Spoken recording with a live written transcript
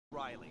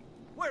Riley.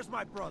 Where's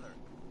my brother?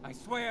 I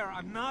swear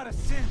I'm not a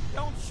synth.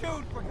 Don't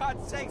shoot, for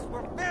God's sakes.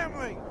 We're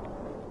family.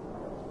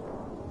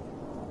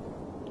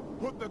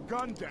 Put the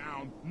gun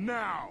down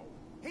now.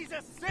 He's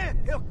a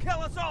synth. He'll kill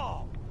us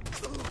all.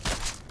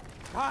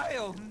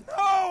 Kyle,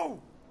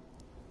 no!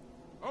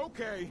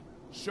 Okay,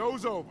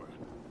 show's over.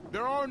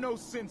 There are no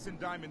synths in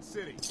Diamond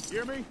City.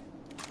 Hear me?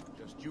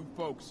 Just you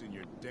folks and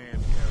your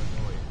damn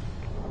paranoia.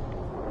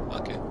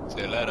 Okay,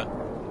 see you later.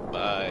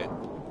 Bye.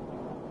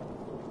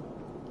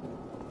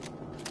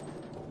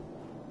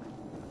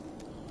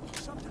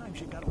 Sometimes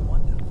you gotta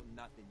wonder.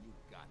 Nothing, you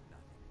got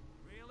nothing.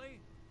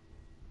 Really?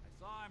 I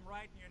saw him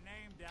writing your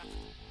name down.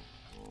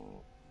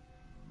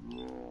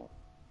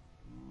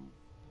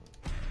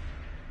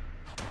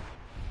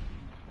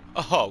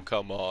 Oh,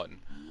 come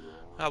on.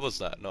 How was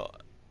that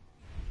not?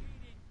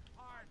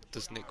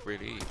 Does Nick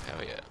really eat?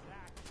 Hell yeah.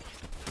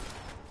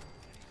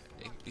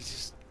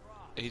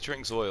 He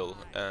drinks oil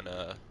and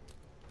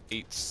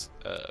eats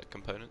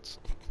components.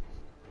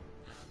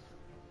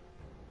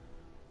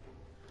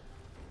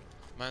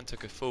 Man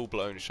took a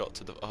full-blown shot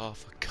to the... Oh,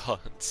 for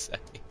God's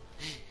sake.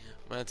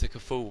 Man took a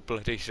full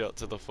bloody shot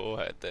to the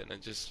forehead then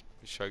and just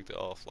shrugged it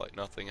off like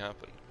nothing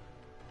happened.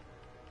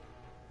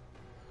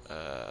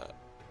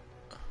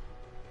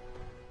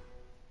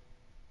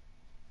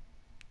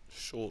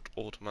 Short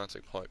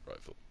automatic pipe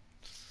rifle.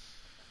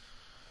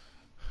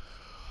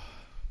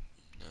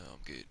 No, I'm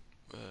good.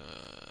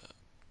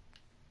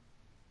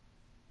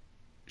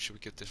 Should we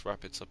give this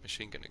rapid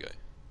submachine gun a go?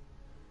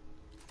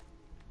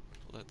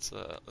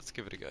 Let's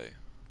give it a go.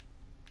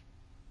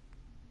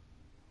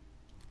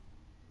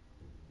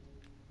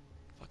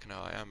 Fucking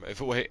hell, I am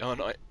overweight,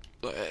 aren't I?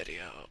 Bloody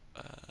hell.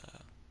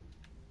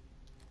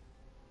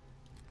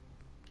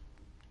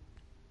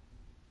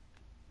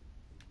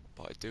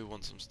 But I do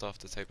want some stuff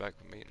to take back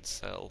with me and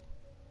sell.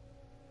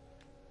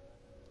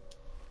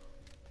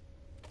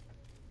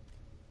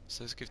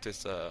 So let's give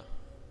this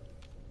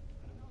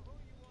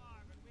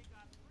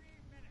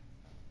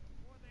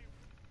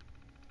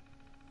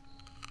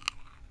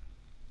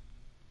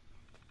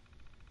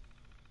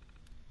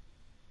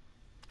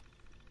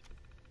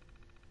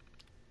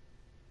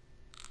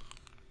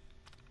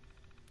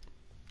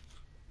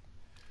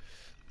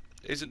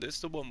Isn't this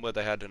the one where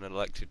they had an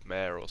elected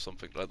mayor or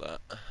something like that?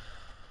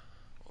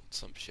 Or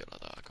some shit like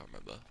that, I can't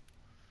remember.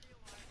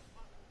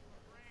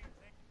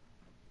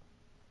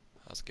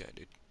 How's it going,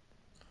 dude?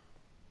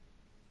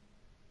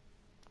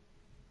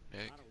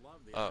 Nick?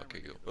 Oh,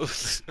 okay, cool.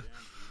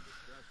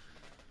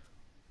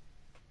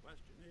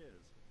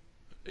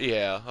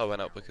 Yeah, I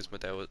went out because my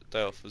day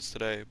off was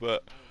today,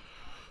 but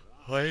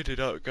I ended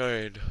up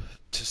going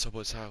to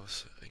someone's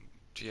house. And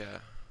yeah.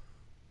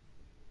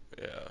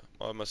 Yeah,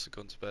 I must have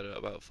gone to bed at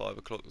about 5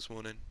 o'clock this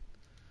morning.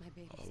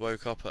 I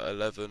woke up at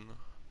 11.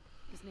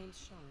 His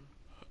name's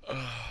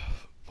Sean.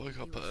 Woke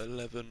up at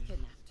 11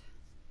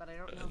 But I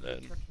don't know and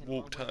then who took him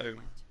walked or where he home.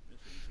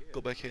 went.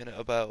 Got back in at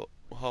about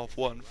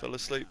 1:30, fell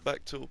asleep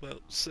back till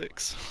about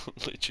 6.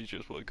 Literally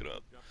just woken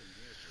up.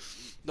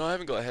 No, I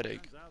haven't got a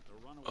headache.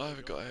 I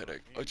haven't got a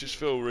headache. I just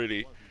feel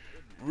really,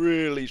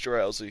 really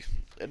drowsy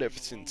and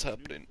everything's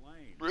happening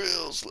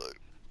real slow.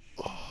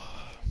 Oh,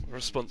 my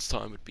response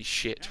time would be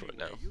shit right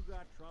now. You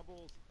got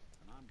troubles,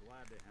 and I'm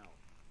glad to help.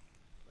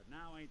 But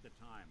now ain't the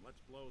time. Let's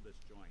blow this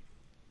joint.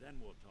 Then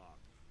we'll talk.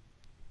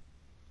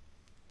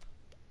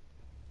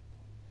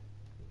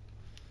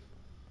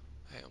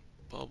 Hey,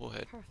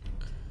 bobblehead.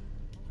 Perfect.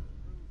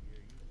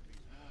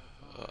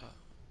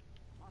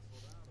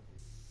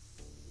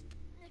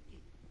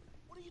 Nicky,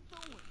 what are you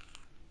doing?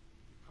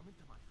 You come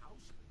into my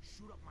house,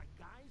 shoot up my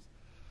guys?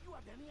 You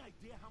have any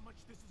idea how much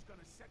this is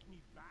gonna set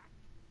me back?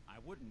 I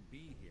wouldn't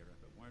be here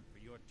if it weren't for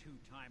your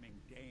two-timing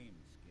dame,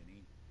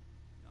 Skinny.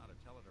 You ought to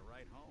tell her to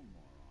write home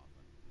more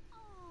often.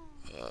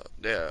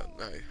 Yeah,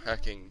 no,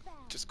 hacking,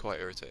 just quite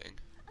irritating.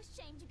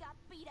 Ashamed you got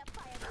beat up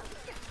by a...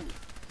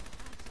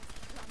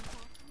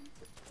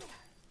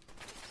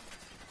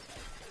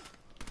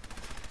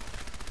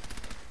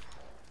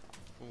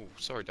 Oh,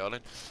 sorry,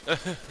 darling.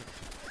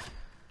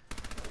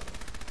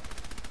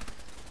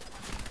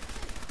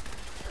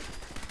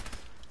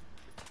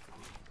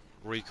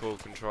 Recoil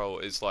control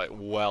is like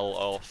well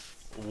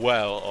off.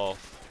 Well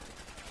off.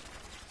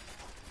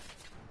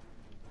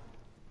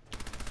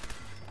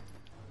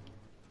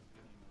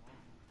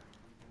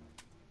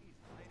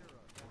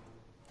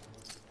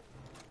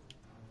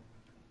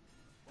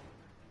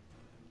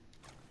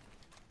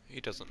 He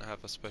doesn't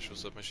have a special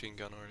submachine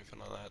gun or anything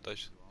like that, does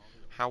she?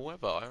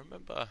 However, I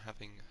remember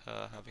having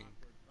her having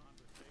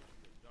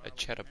a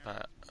cheddar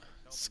bat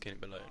skinny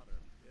below,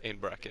 in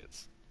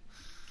brackets.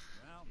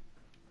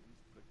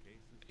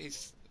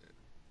 He's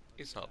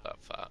not that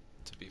fat,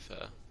 to be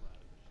fair.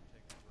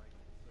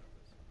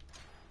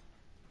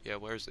 Yeah,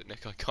 where is it,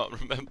 Nick? I can't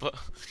remember.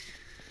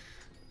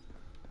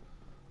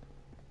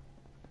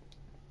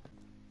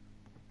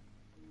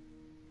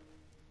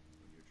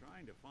 When you're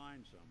trying to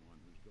find someone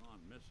who's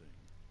gone missing,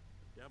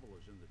 the devil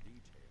is in the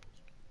details.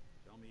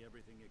 Tell me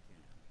everything you can,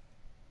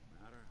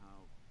 no matter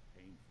how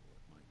painful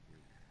it might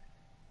be.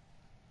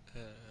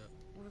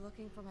 We're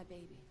looking for my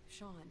baby,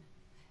 Sean.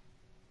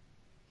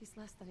 He's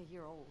less than a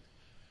year old.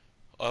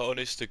 I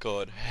honest to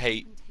God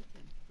hate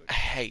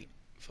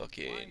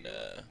fucking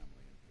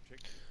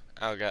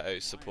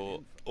Elgato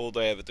support. All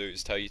they ever do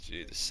is tell you to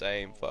do the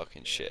same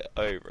fucking shit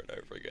over and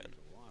over again.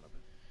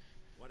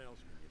 What else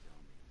can you tell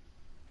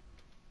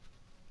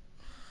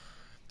me?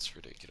 It's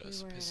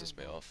ridiculous. We It were in pisses a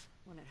me vault off.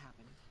 when it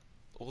happened.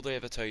 All they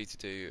ever tell you to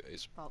do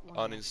is Vault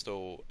 1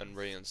 uninstall and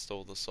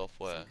reinstall the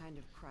software, some kind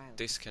of cryo.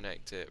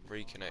 disconnect it,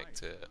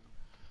 reconnect it,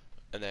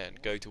 and then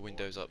go to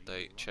Windows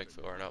Update, check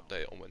for an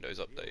update on Windows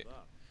Update.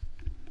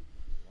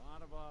 A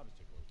lot of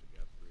obstacles to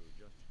get through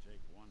just to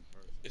take one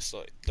person. It's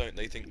like, don't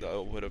they think that I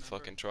would have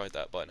fucking tried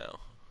that by now?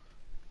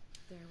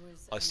 There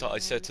was I a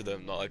said to man them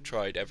and that a I've woman.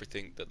 tried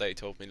everything that they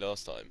told me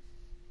last time.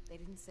 They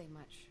didn't say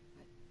much,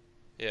 but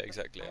Yeah,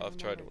 exactly. I I've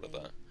tried remember all of they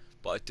that,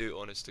 but I do,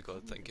 honest to God,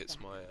 told me think to it's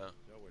back my up.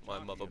 So we're my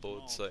talking a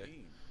motherboard. small So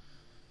team.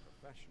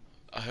 Professionals.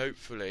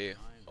 hopefully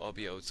I'll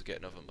be able to get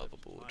another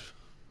motherboard.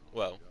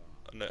 Well,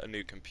 a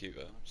new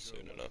computer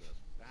soon enough.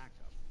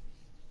 Backup.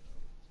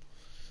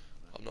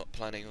 I'm not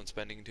planning on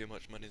spending too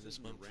much money this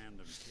month.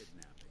 Random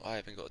kidnapping. I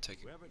haven't got to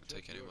take Whoever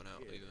took your anyone out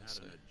kid either. had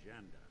So an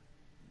agenda.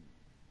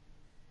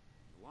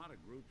 There's a lot of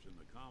groups in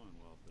the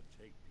Commonwealth that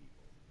take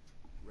people.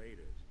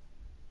 Raiders,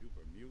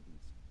 super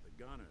mutants, the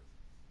Gunners,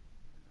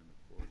 and of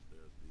course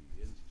there's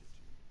the Institute.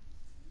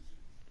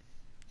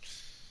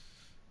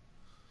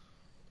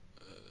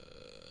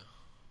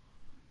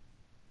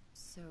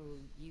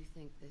 So you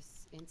think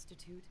this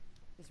institute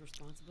is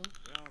responsible?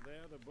 Well,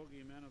 they're the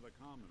boogeymen of the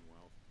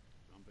Commonwealth.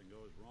 Something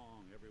goes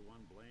wrong,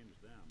 everyone blames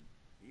them.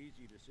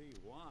 Easy to see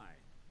why.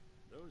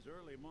 Those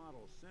early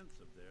model synths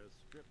of theirs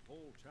strip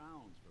whole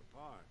towns for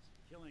parts,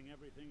 killing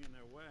everything in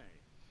their way.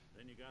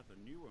 Then you got the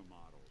newer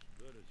models,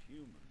 good as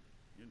human,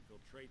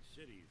 infiltrate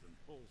cities and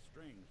pull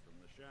strings from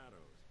the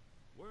shadows.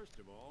 Worst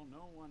of all,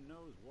 no one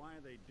knows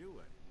why they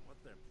do it, what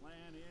their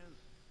plan is,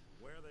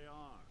 where they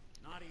are.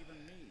 Not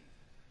even me.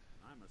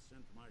 I'm a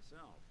synth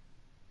myself.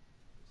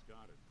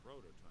 Discarded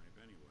prototype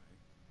anyway.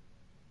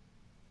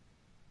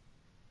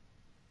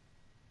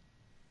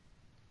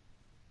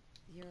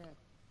 You're a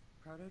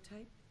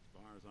prototype? As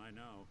far as I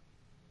know.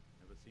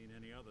 Never seen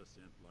any other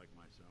synth like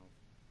myself.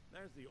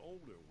 There's the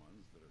older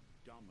ones that are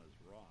dumb as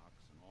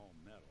rocks and all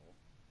metal,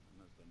 and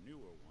there's the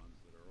newer ones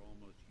that are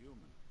almost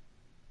human.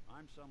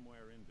 I'm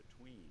somewhere in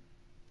between.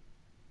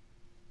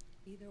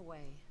 Either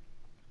way,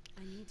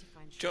 I need to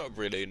find do you know Sean. what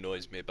really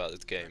annoys me about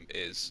this game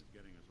is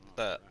Getting us off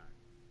that track.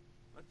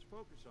 Let's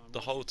focus on the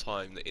what whole you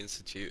time the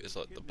Institute is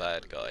like the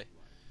bad guy.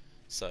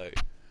 So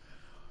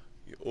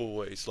you're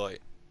always like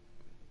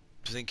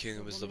thinking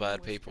them as the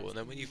bad people, and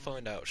then when you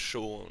find out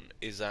Sean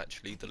is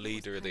actually the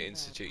leader of the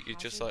Institute, you're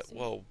just like,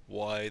 well,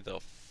 why the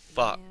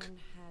fuck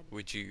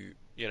would you,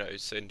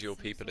 send your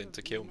people in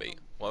to kill me?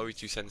 Why would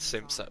you send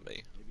simps at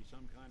me? maybe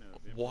some kind of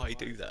Why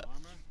do improvised that?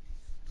 armor?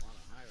 A lot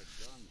of hired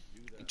guns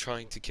do that.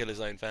 Trying to kill his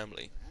own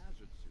family. The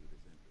hazard suit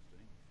is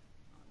interesting.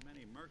 Not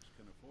many mercs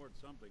can afford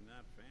something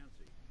that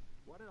fancy.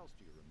 What else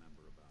do you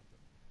remember about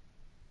them?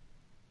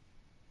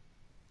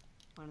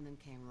 One of them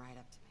came right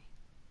up to me.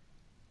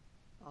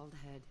 Bald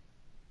head,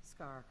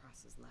 scar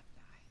across his left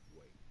eye.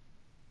 Wait.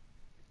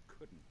 It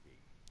couldn't be.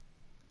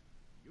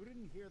 You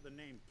didn't hear the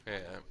name Yeah,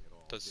 Kellogg at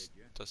all, does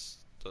did you?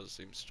 does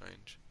seem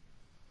strange.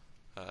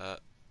 I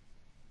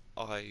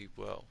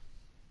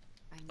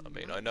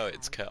mean, I might know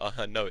it's have.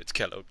 I know it's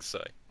Kellogg,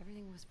 so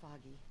Everything was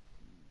foggy.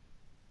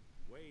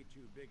 Way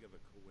too big of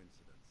a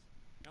coincidence.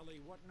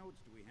 Ellie, what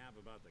notes do we have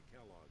about the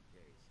Kellogg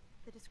case?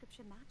 The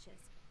description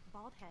matches.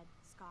 Bald head,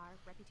 scar,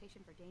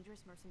 reputation for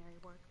dangerous mercenary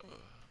work, but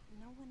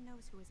no one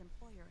knows who his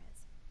employer is.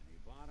 And he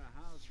bought a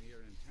house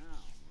here in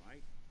town,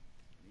 right?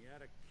 And he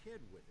had a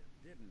kid with him,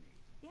 didn't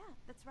he? Yeah,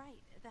 that's right.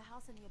 The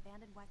house in the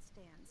abandoned West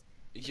Stands.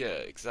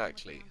 yeah,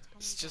 exactly.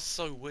 It's just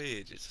so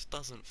weird. It just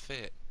doesn't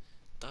fit.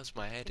 Does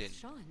my head in. It's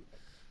Sean.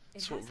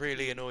 That's what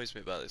really annoys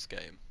me about this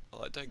game.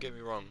 Like, don't get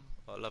me wrong,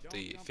 I love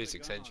the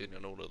physics engine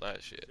and all of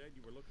that shit. Said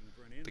you were looking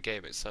for an The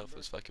game itself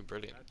was fucking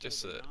brilliant.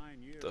 Just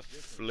the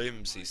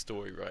flimsy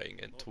story writing,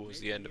 and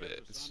towards the end of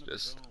it, it's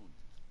just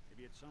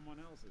Maybe it's someone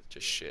else's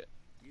just kid. shit.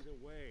 Either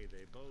way,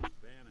 they both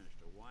vanished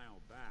a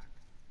while back.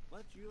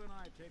 Let's you and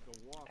I take a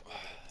walk over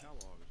to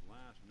Kellogg's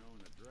last known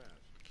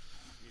address.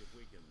 See if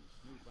we can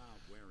snoop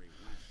out where he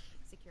went.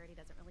 Security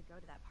doesn't really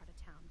go to that part of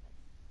town, but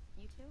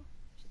you two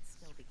should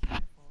still be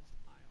careful.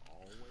 I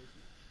always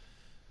am.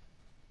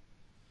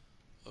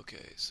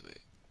 Okay,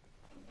 sweet.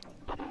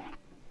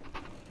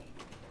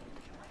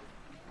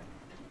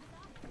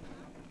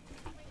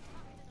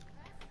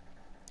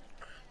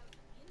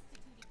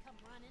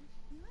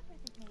 You ever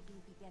think maybe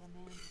you could get a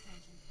man's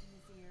attention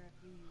easier if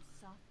you use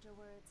softer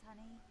words,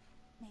 honey?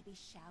 Maybe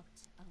shout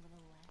a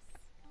little less.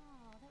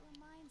 Oh, that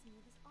reminds me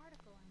of this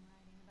article I'm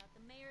writing about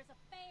the mayor's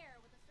affair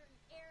with a certain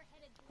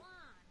airheaded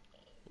blonde.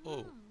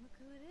 Oh, Look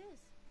who it is.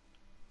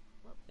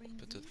 What brings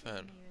put to you the to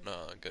fan. mayor's No,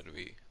 I'm gonna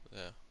be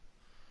there.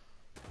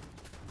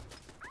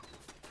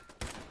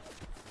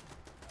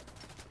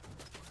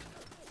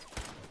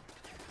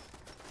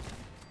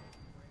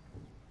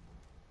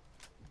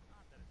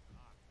 Not that it's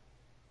not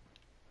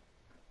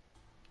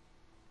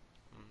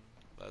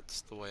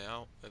that's the way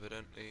out,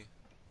 evidently.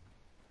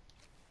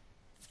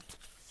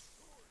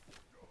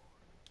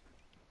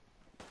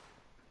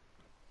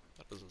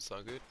 That doesn't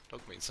sound good.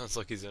 Dogmeat sounds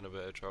like he's in a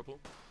bit of trouble.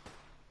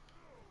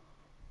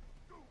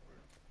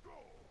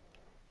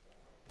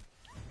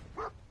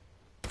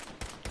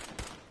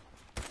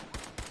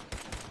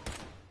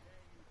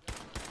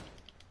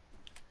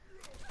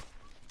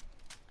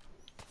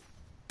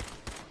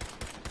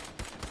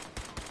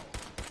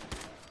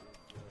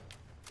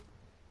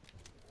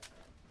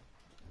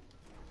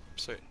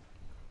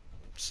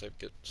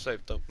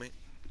 Save Dogmeat.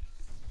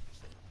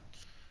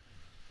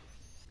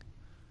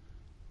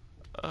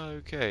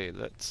 Okay,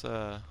 let's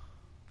go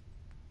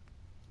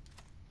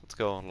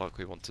on like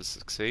we want to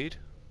succeed.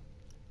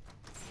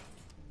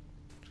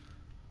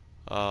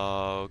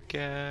 Oh,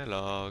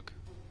 Kellogg.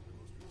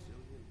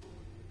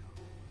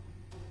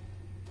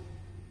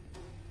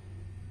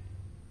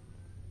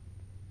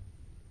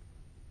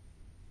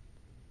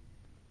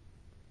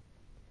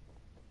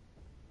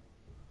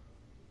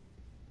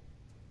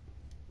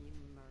 You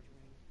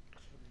murdering,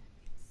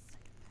 kidnapping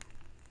psychopath.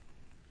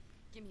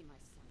 Give me my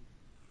son.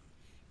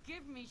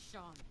 Give me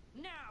Sean.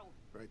 Now!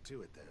 Right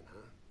to it then,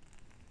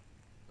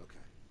 huh?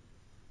 Okay.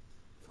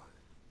 Fine.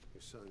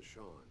 Your son,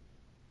 Sean.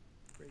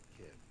 Great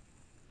kid.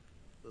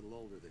 A little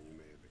older than you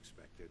may have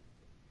expected.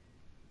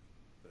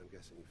 But I'm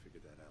guessing you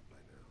figured that out by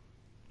now.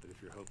 But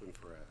if you're hoping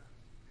for a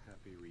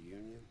happy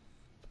reunion,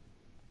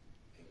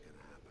 ain't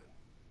gonna happen.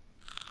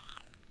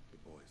 The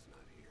boy's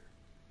not here.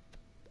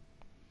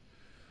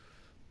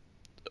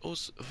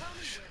 Also,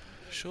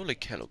 surely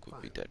Kellogg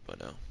would be dead by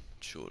now.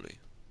 Surely.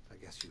 I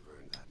guess you've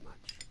earned that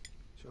much.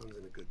 Sean's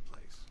in a good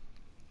place.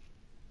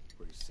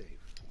 Where he's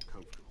safe, and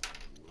comfortable,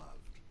 and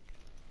loved.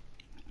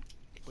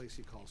 A place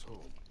he calls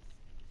home.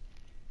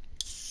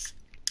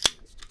 The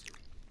Institute.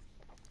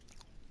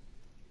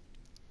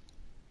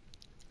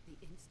 The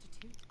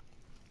Institute?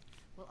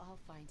 Well, I'll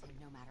find him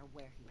no matter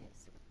where he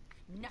is.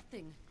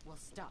 Nothing will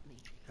stop me.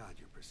 God,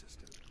 you're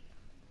persistent.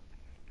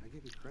 I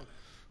give you credit.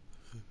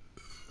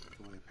 That's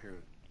the way a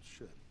parent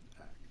should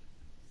act.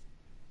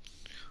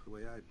 The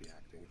way I'd be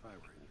acting if I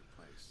were in your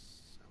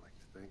place, I like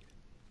to think.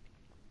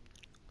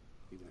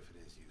 Even if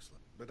it is useless.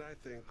 But I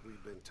think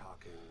we've been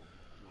talking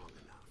long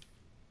enough.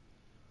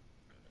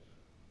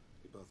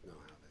 We both know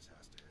how this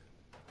has to end.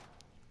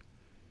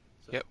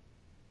 So, Yep.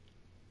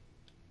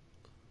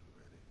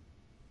 ready?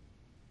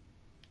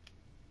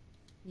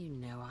 You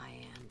know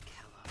I am,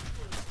 Kellogg.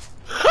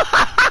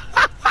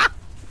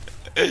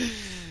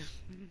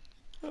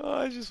 Oh,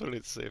 I just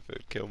wanted to see if it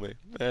would kill me.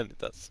 And it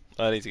does.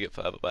 I need to get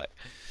further back.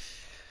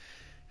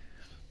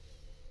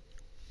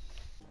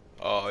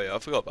 Oh yeah, I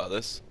forgot about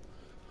this.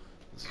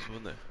 This is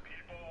one there.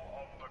 People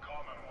of the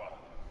Commonwealth,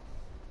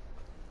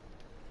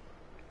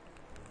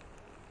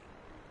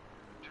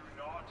 do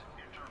not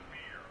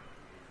interfere.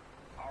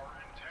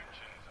 Our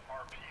intentions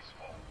are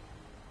peaceful.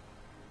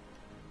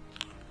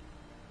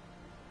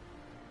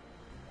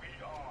 We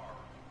are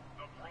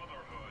the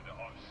Brotherhood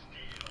of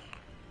Steel.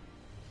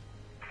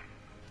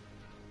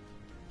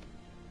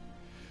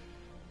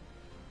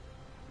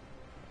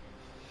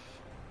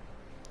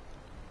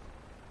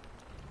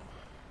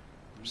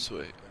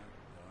 Sweet.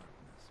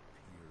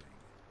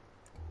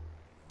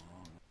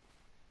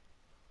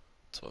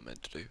 That's what I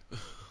meant to do.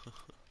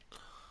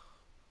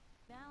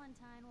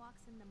 Valentine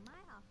walks into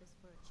my office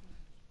for a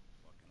change.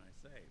 What can I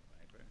say,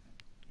 Piper?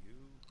 You,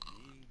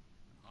 me,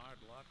 and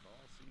hard luck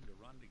all seem to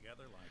run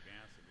together like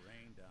acid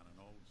rain down an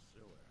old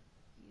sewer.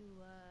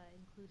 You,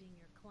 including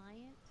your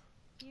client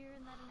here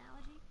in that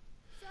analogy?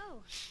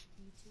 So,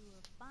 you two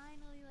are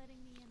finally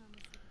letting me in on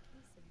this little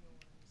case of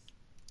yours.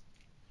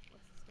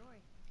 What's the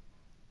story?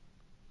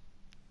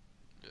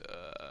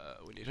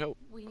 We need help.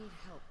 We need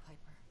help,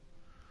 Piper.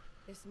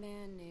 This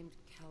man named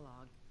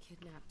Kellogg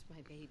kidnapped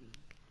my baby.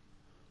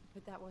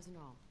 But that wasn't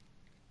all.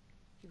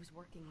 He was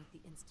working with the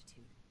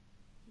Institute.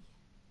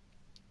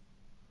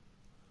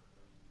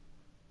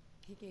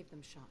 He gave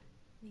them Sean.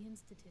 The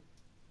Institute.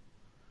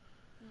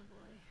 Oh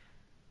boy.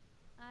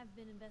 I've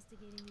been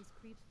investigating these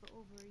creeps for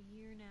over a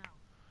year now.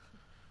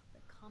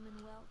 The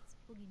Commonwealth's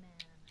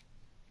boogeyman.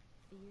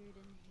 Feared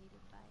and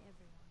hated by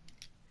everyone.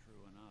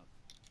 True enough.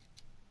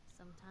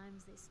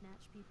 Sometimes they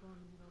snatch people in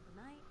the middle of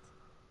the night,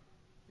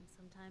 and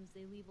sometimes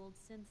they leave old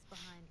synths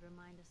behind to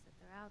remind us that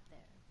they're out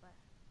there. But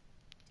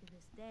to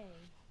this day,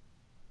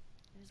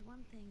 there's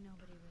one thing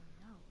nobody really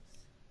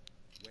knows.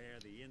 Where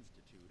the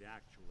Institute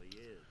actually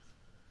is.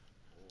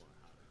 Or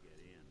how to get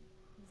in.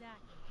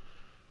 Exactly.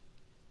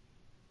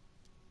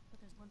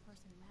 But there's one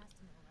person who has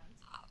to know, right?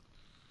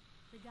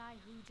 The guy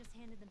who just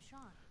handed them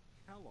Sean.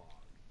 Kellogg.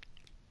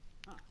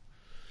 Huh.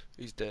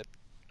 He's dead.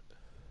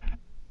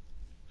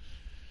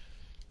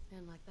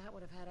 And like that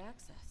would have had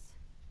access.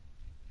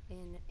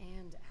 In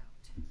and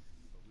out.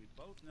 But we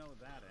both know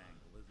that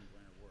angle isn't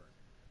going to work.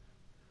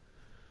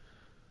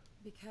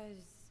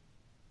 Because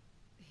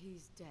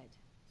he's dead.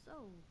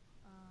 So,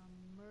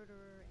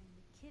 murderer and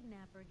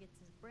kidnapper gets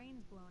his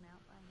brains blown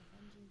out by an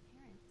avenging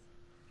parent.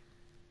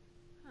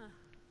 Huh.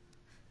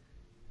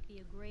 Be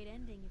a great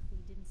ending if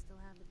we didn't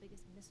still have the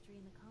biggest mystery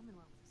in the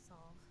Commonwealth to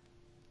solve.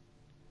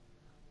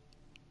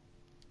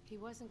 He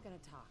wasn't gonna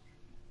talk.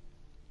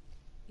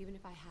 Even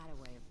if I had a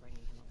way of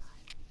bringing him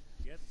alive.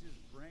 Gets his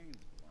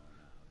brains blown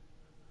out.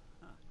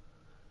 Huh.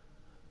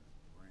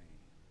 Brain.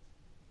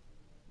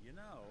 You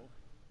know,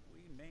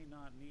 we may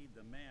not need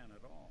the man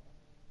at all.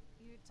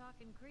 You're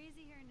talking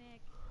crazy here,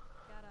 Nick.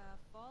 Got a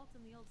fault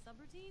in the old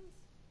subroutines?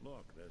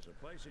 Look, there's a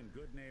place in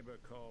Good Neighbor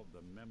called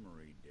the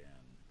Memory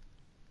Den.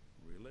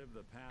 Relive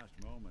the past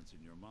moments in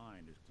your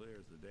mind as clear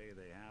as the day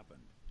they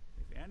happened.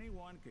 If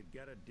anyone could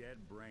get a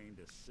dead brain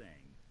to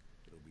sing,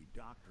 it'll be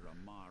Dr.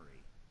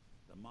 Amari,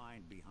 the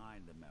mind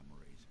behind the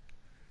memories.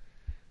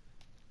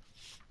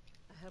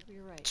 I hope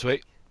you're right.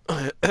 Sweet. I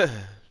guess we're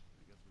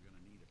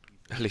gonna need a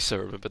piece of At least I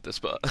remembered this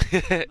part.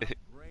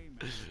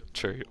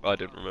 True, I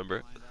didn't remember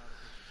it.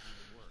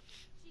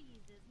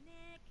 Jesus,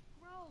 Nick.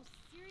 Gross.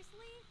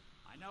 Seriously?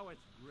 I know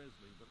it's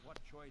grisly, but what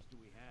choice do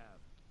we have?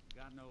 We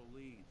got no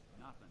leads,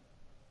 nothing.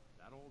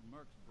 That old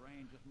merc's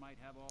brain just might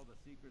have all the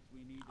secrets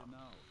we need to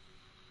know.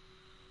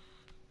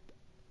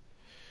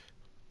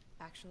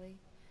 Actually,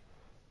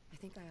 I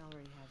think I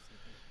already have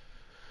something.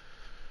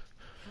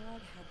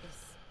 Kellogg had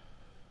this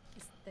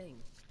thing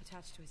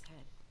attached to his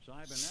head.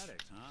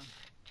 Cybernetics, huh?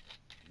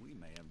 We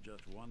may have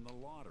just won the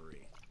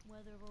lottery.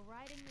 Whether we're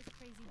riding this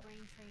crazy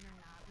brain train or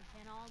not, we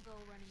can't all go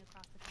running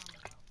across the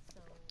Commonwealth. So,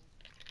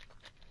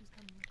 who's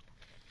coming with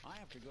us? I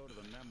have to go to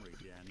the Memory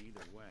Den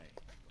either way.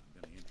 I'm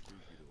going to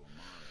introduce you to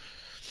Amari.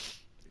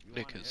 If you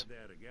want to Nickers. head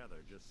there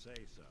together, just say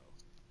so.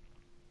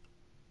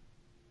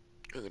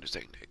 I'm gonna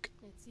say Nick.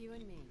 It's you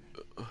and me.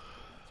 Let's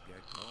get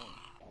going.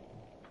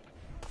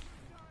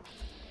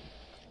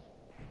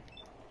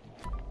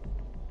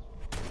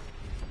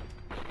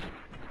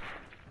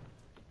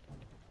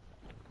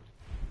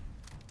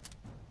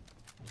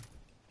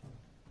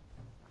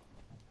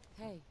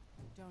 Hey,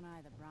 don't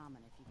eye the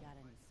Brahmin if you got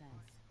any sense.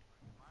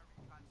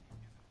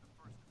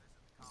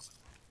 Oh,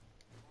 someone should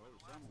make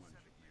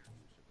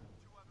use of it.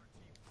 Two other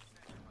teams were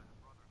sent in by the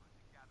Brotherhood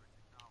to gather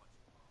technology.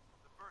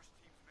 The first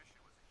team's mission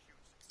was a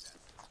huge success.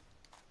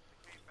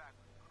 They came back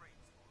with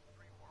crates full of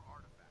 3 more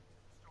artifacts and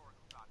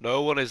historical documents.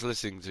 No one is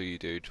listening to you,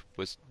 dude.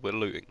 We're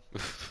looting.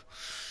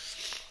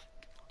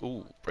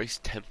 Ooh, brace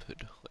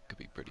tempered. That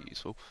could be pretty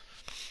useful.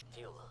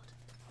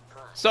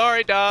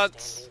 Sorry,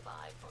 Dance.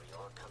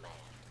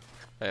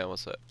 Hey,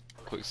 what's that?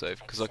 Quick save,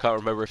 because I can't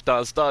remember if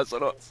Dance dies or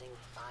not.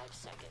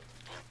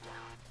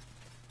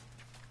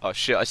 Oh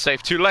shit, I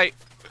saved too late.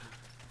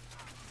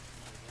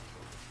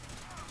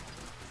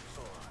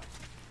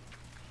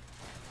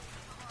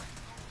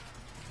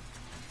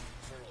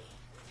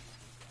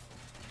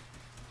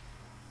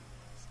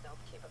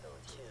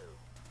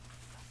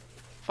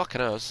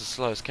 Fucking hell, it's the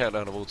slowest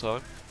countdown of all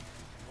time.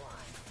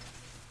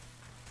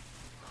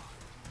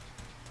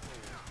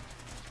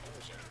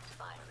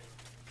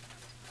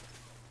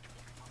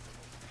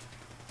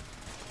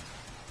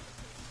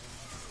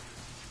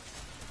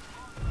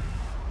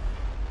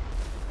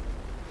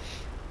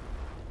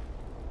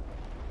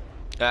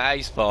 Ah,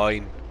 he's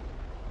fine.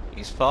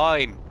 He's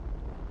fine.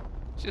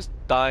 He's just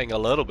dying a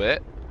little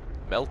bit.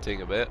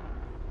 Melting a bit.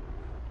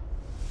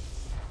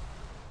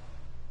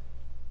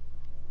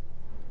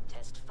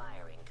 Test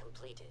firing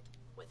completed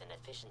with an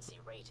efficiency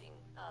rating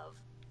of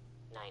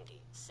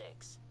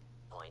 96.7%.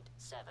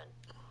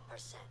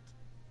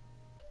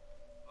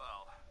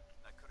 Well,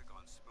 that could have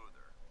gone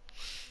smoother.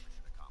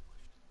 Mission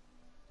accomplished.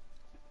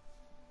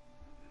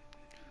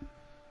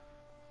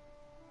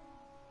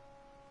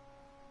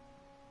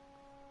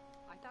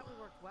 I thought we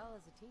worked well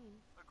as a team.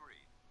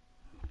 Agreed.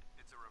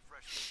 It's a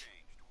refreshing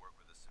change to work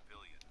with a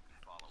civilian who can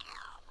follow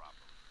orders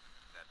properly.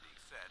 That being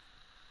said,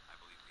 I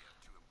believe we have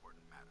 2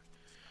 important matters to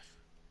discuss.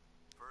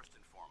 First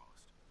and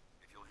foremost,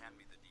 if you'll hand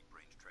me the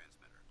deep-range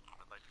transmitter,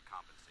 I'd like to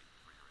compensate you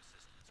for your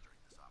assistance during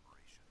this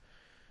operation.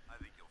 I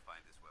think you'll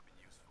find this weapon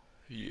useful.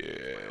 Yeah.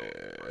 It's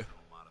my own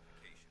personal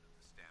modification of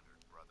the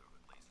standard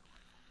Brotherhood laser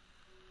rifle.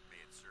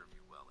 May it serve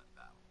you well in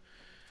battle.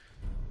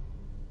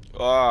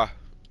 Ah.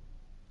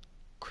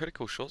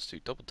 Critical shots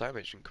do double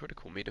damage and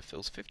critical meter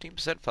fills 15%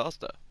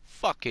 faster.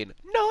 Fucking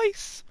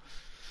nice!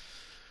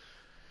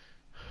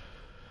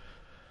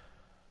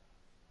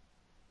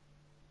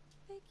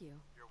 Thank you.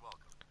 You're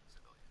welcome,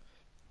 civilian.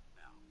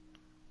 Now,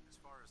 as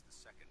far as the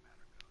second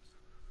matter goes,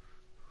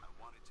 I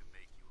wanted to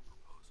make you a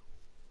proposal.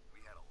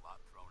 We had a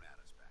lot thrown at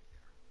us back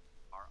there.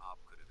 Our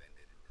op could have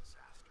ended in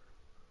disaster,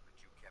 but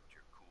you kept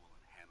your cool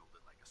and handled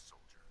it like a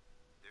soldier.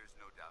 There's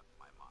no doubt in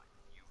my mind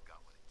that you've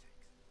got what it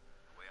takes.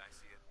 The way I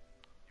see it,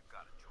 you've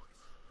got a choice.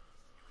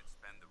 You could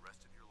spend the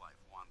rest of your life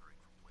wandering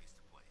from place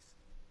to place,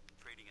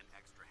 trading an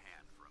extra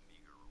hand for a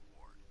meager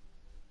reward.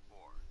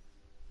 Or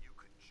you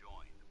could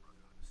join the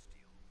Brotherhood of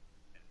Steel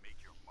and make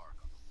your mark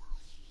on the world.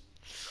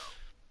 So,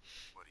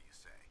 what do you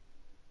say?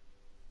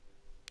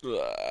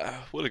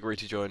 We'll agree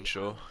to join,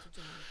 sure.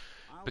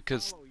 I'll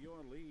Because- follow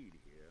your lead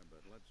here,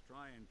 but let's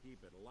try and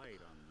keep it light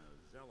on the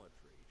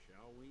zealotry,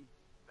 shall we?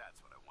 That's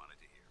what I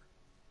wanted to hear.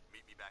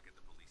 Meet me back at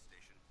the police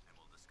station, and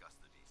we'll discuss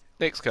the details.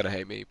 Nick's gonna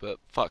hate me, but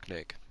fuck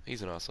Nick.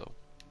 He's an asshole.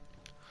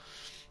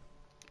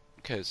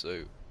 Okay,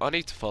 so I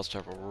need to fast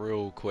travel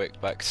real quick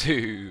back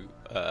to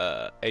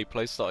a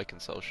place that I can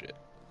sell shit.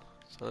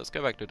 So let's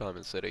go back to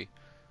Diamond City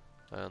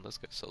and let's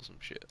go sell some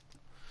shit.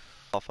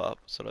 Path up,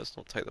 so let's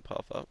not take the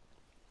path up.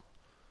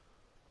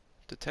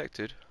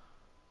 Detected.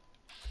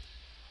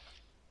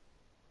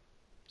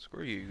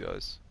 Screw you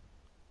guys.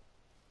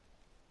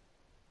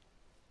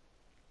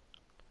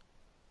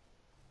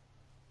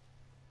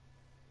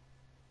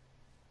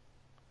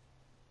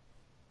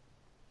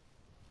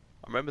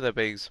 I remember there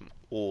being some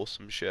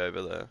awesome shit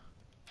over there.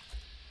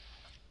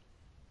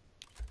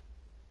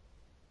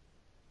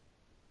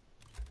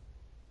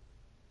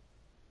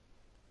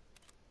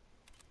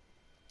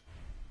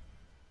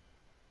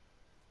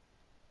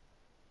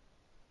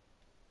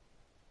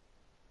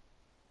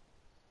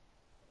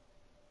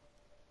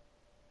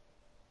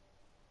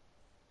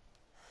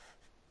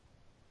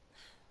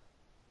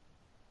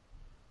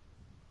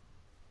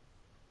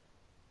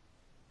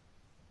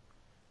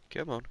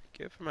 Come on,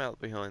 get from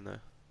out behind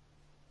there.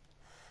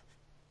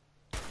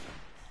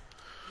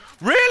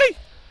 Really?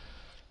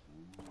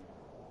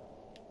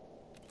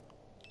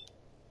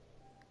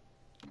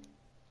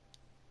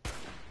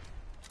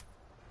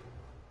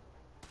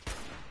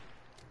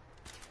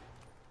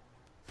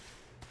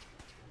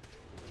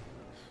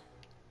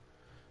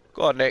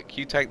 Go on, Nick,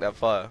 you take that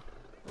fire.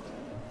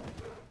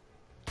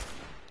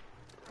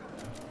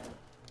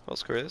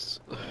 What's Chris?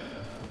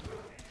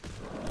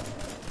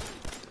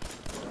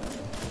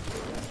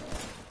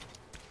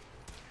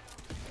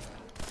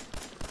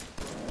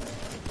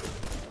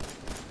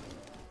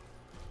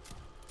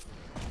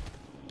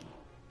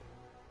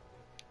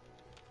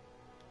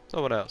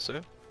 Someone else,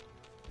 sir.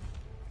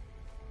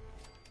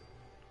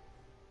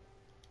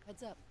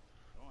 Heads up.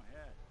 Go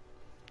ahead.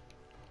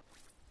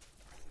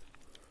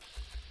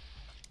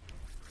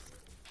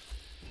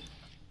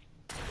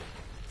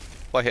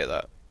 I hit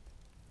that.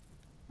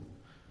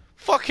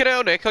 Fucking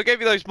hell, Nick, I gave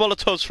you those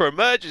Molotovs for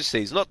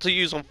emergencies, not to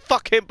use on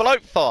fucking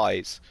bloat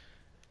thighs.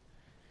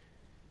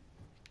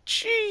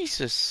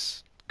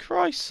 Jesus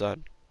Christ,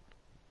 son.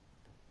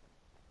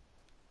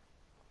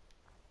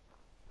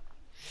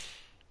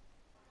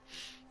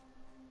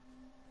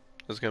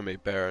 There's gonna be a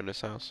bear in this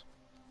house.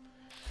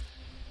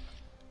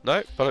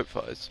 No, bloat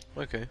thighs.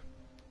 Okay.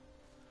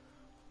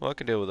 Well, I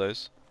can deal with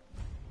those.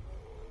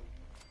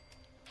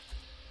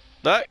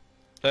 No!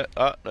 No,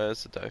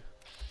 it's a doe.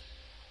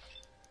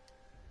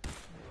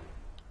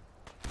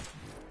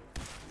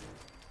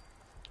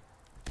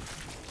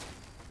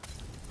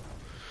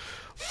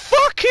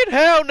 Fucking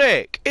hell,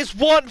 Nick! It's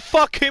one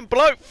fucking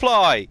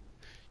bloatfly!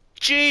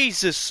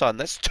 Jesus, son,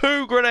 that's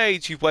 2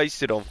 grenades you've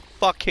wasted on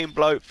fucking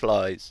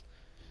bloatflies.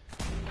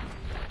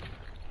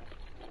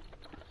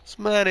 This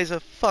man is a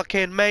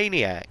fucking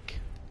maniac.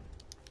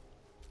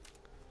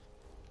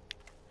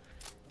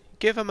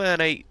 Give a man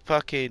 8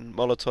 fucking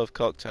Molotov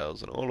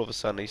cocktails and all of a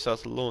sudden he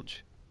starts to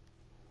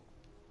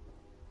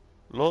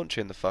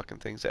launching the fucking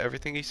things at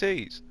everything he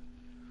sees.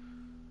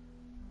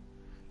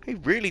 He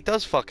really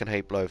does fucking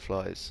hate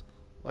blowflies.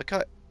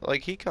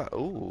 He can't.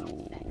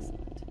 Ooh.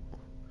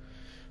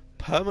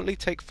 Permanently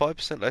take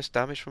 5% less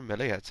damage from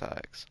melee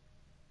attacks.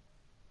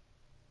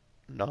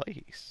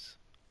 Nice.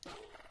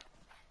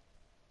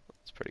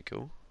 That's pretty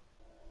cool.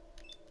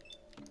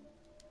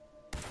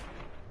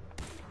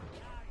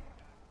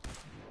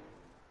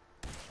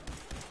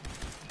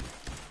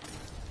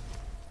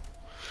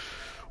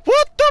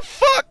 What the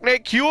fuck,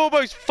 Nick? You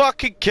almost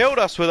fucking killed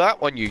us with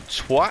that one, you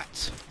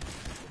twat.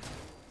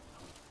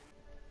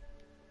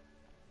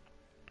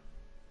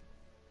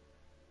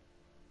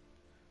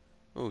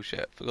 Oh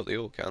shit, forgot the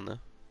all can there.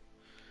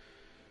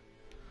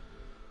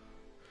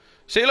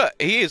 See, look,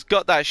 he has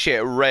got that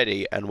shit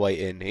ready and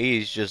waiting.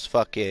 He's just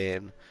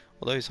fucking...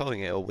 Although he's holding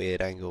it at a weird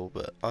angle,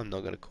 but I'm not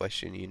going to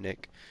question you,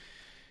 Nick.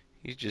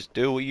 You just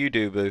do what you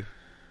do, boo.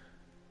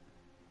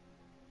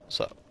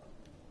 What's up?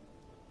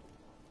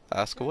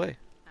 Ask away.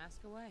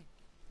 Ask away.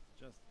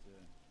 Just,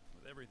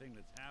 with everything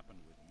that's happened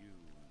with you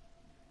and your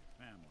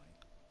family,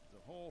 it's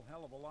a whole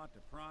hell of a lot to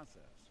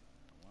process.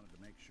 I wanted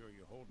to make sure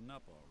you're holding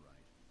up all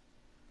right.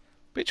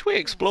 Bitch, we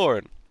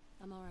exploring.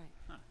 I'm alright.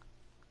 Huh.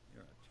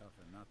 You're a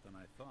tougher nut than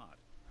I thought.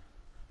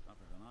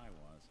 Tougher than I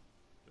was.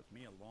 Took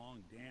me a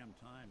long damn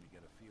time to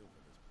get a feel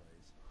for this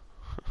place.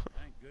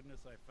 Thank goodness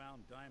I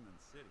found Diamond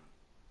City.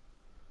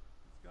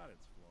 It's got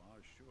its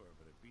flaws, sure,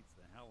 but it beats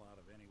the hell out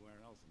of anywhere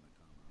else in the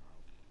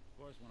Commonwealth. Of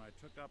course, when I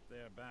took up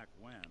there back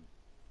when,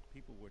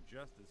 people were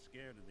just as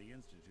scared of the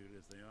Institute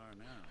as they are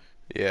now.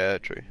 Yeah,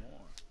 true.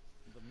 More.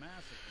 The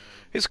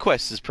massacre His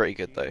quest is pretty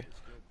good, though.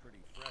 still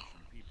pretty fresh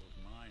in people's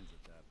minds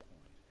at that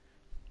point.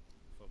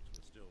 Folks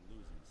were still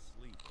losing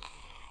sleep over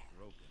that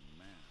broken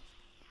mask.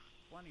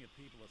 Plenty of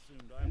people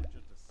assumed I was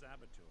just a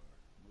saboteur,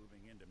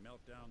 moving in to melt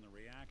down the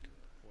reactor,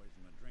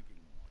 poison the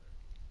drinking water.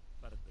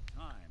 But at the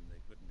time,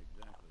 they couldn't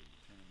exactly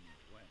turn me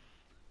away.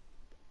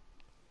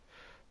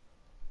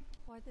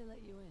 Why'd they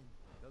let you in?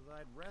 Because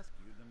I'd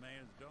rescued the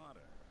mayor's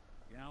daughter,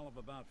 gal of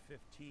about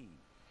 15.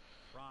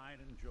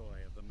 Pride and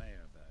joy of the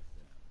mayor back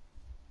then.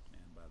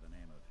 Man by the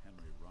name of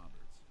Henry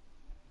Roberts.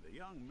 The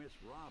young Miss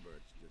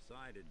Roberts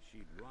decided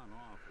she'd run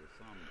off with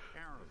some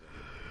caravan.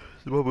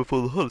 The one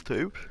before the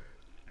holotape.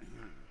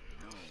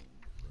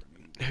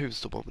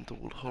 Who's the one with the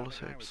I was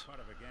holotapes? part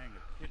of a gang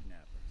of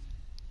kidnappers.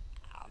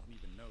 Didn't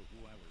even know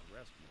who I was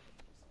rescuing.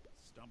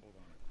 Just stumbled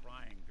on a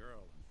crying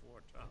girl and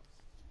 4 toughs.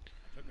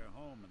 I took her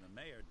home and the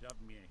mayor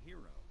dubbed me a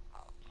hero.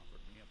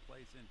 Offered me a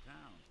place in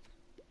town.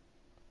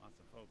 Lots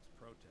of folks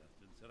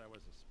protested, said I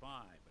was a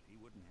spy, but he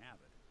wouldn't have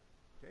it.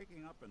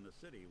 Taking up in the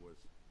city was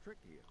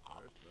tricky at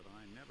first, but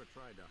I never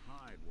tried to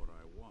hide what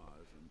I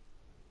was, and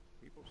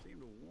people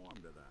seemed to warm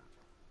to that.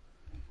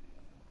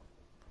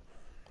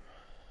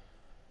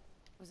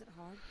 Was it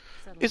hard?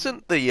 Settling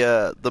Isn't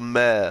in? the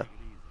mayor?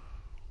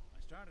 I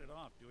started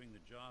off doing the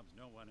jobs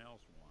no one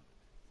else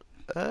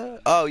wanted.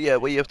 Oh yeah,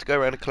 where you have to go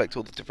around and collect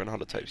all the different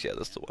holotapes. Yeah,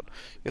 that's the one.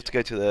 You have to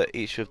go to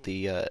each of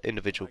the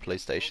individual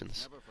police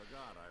stations. Never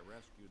forgot I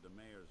rescued the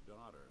mayor's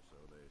daughter, so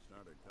they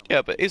started coming.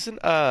 Yeah, but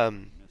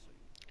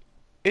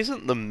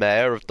isn't the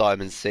mayor of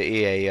Diamond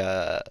City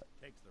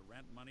Takes the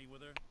rent money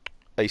with her.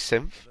 a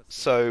synth?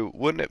 So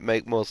wouldn't it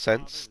make more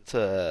sense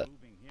to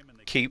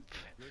keep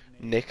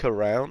Nick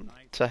around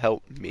to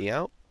help me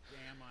out?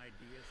 Damn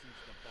idea since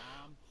the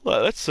bomb.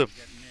 Well, that's some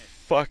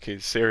fucking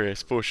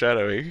serious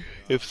foreshadowing,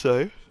 if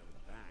so.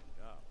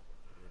 Backed up.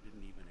 They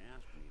didn't even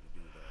ask me to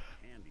do the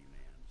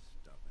handyman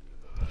stuff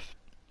anymore.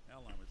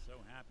 Hell, I was so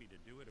happy to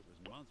do it. It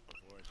was months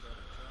before I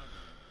started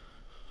charging them.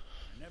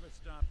 I never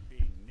stopped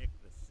being Nick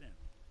the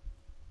Synth,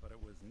 but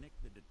it was Nick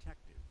the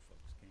Detective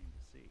folks came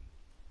to see.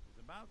 It was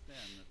about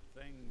then that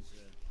things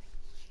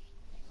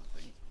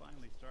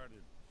finally started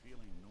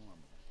feeling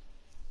normal.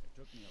 It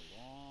took me a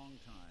long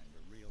time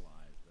to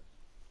realize that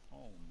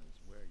home is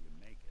where you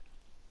make it.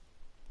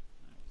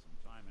 And with some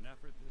time and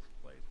effort, this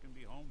place can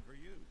be home for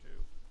you,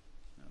 too.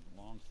 That's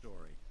a long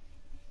story,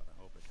 but I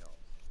hope it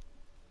helps.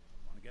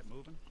 Want to get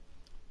moving?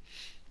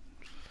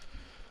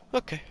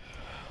 Okay.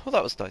 Well,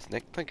 that was nice,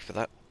 Nick. Thank you for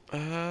that.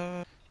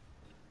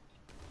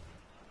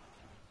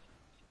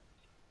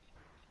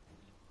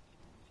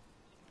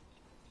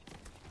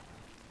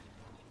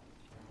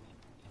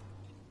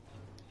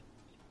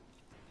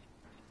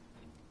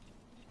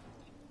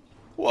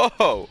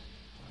 Whoa!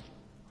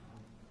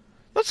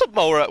 That's a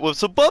mole rat with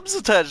some bumps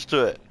attached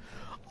to it!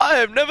 I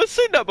have never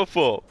seen that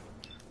before!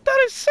 That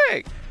is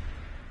sick!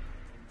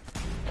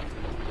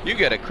 You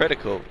get a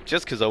critical,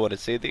 just because I want to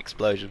see the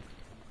explosion.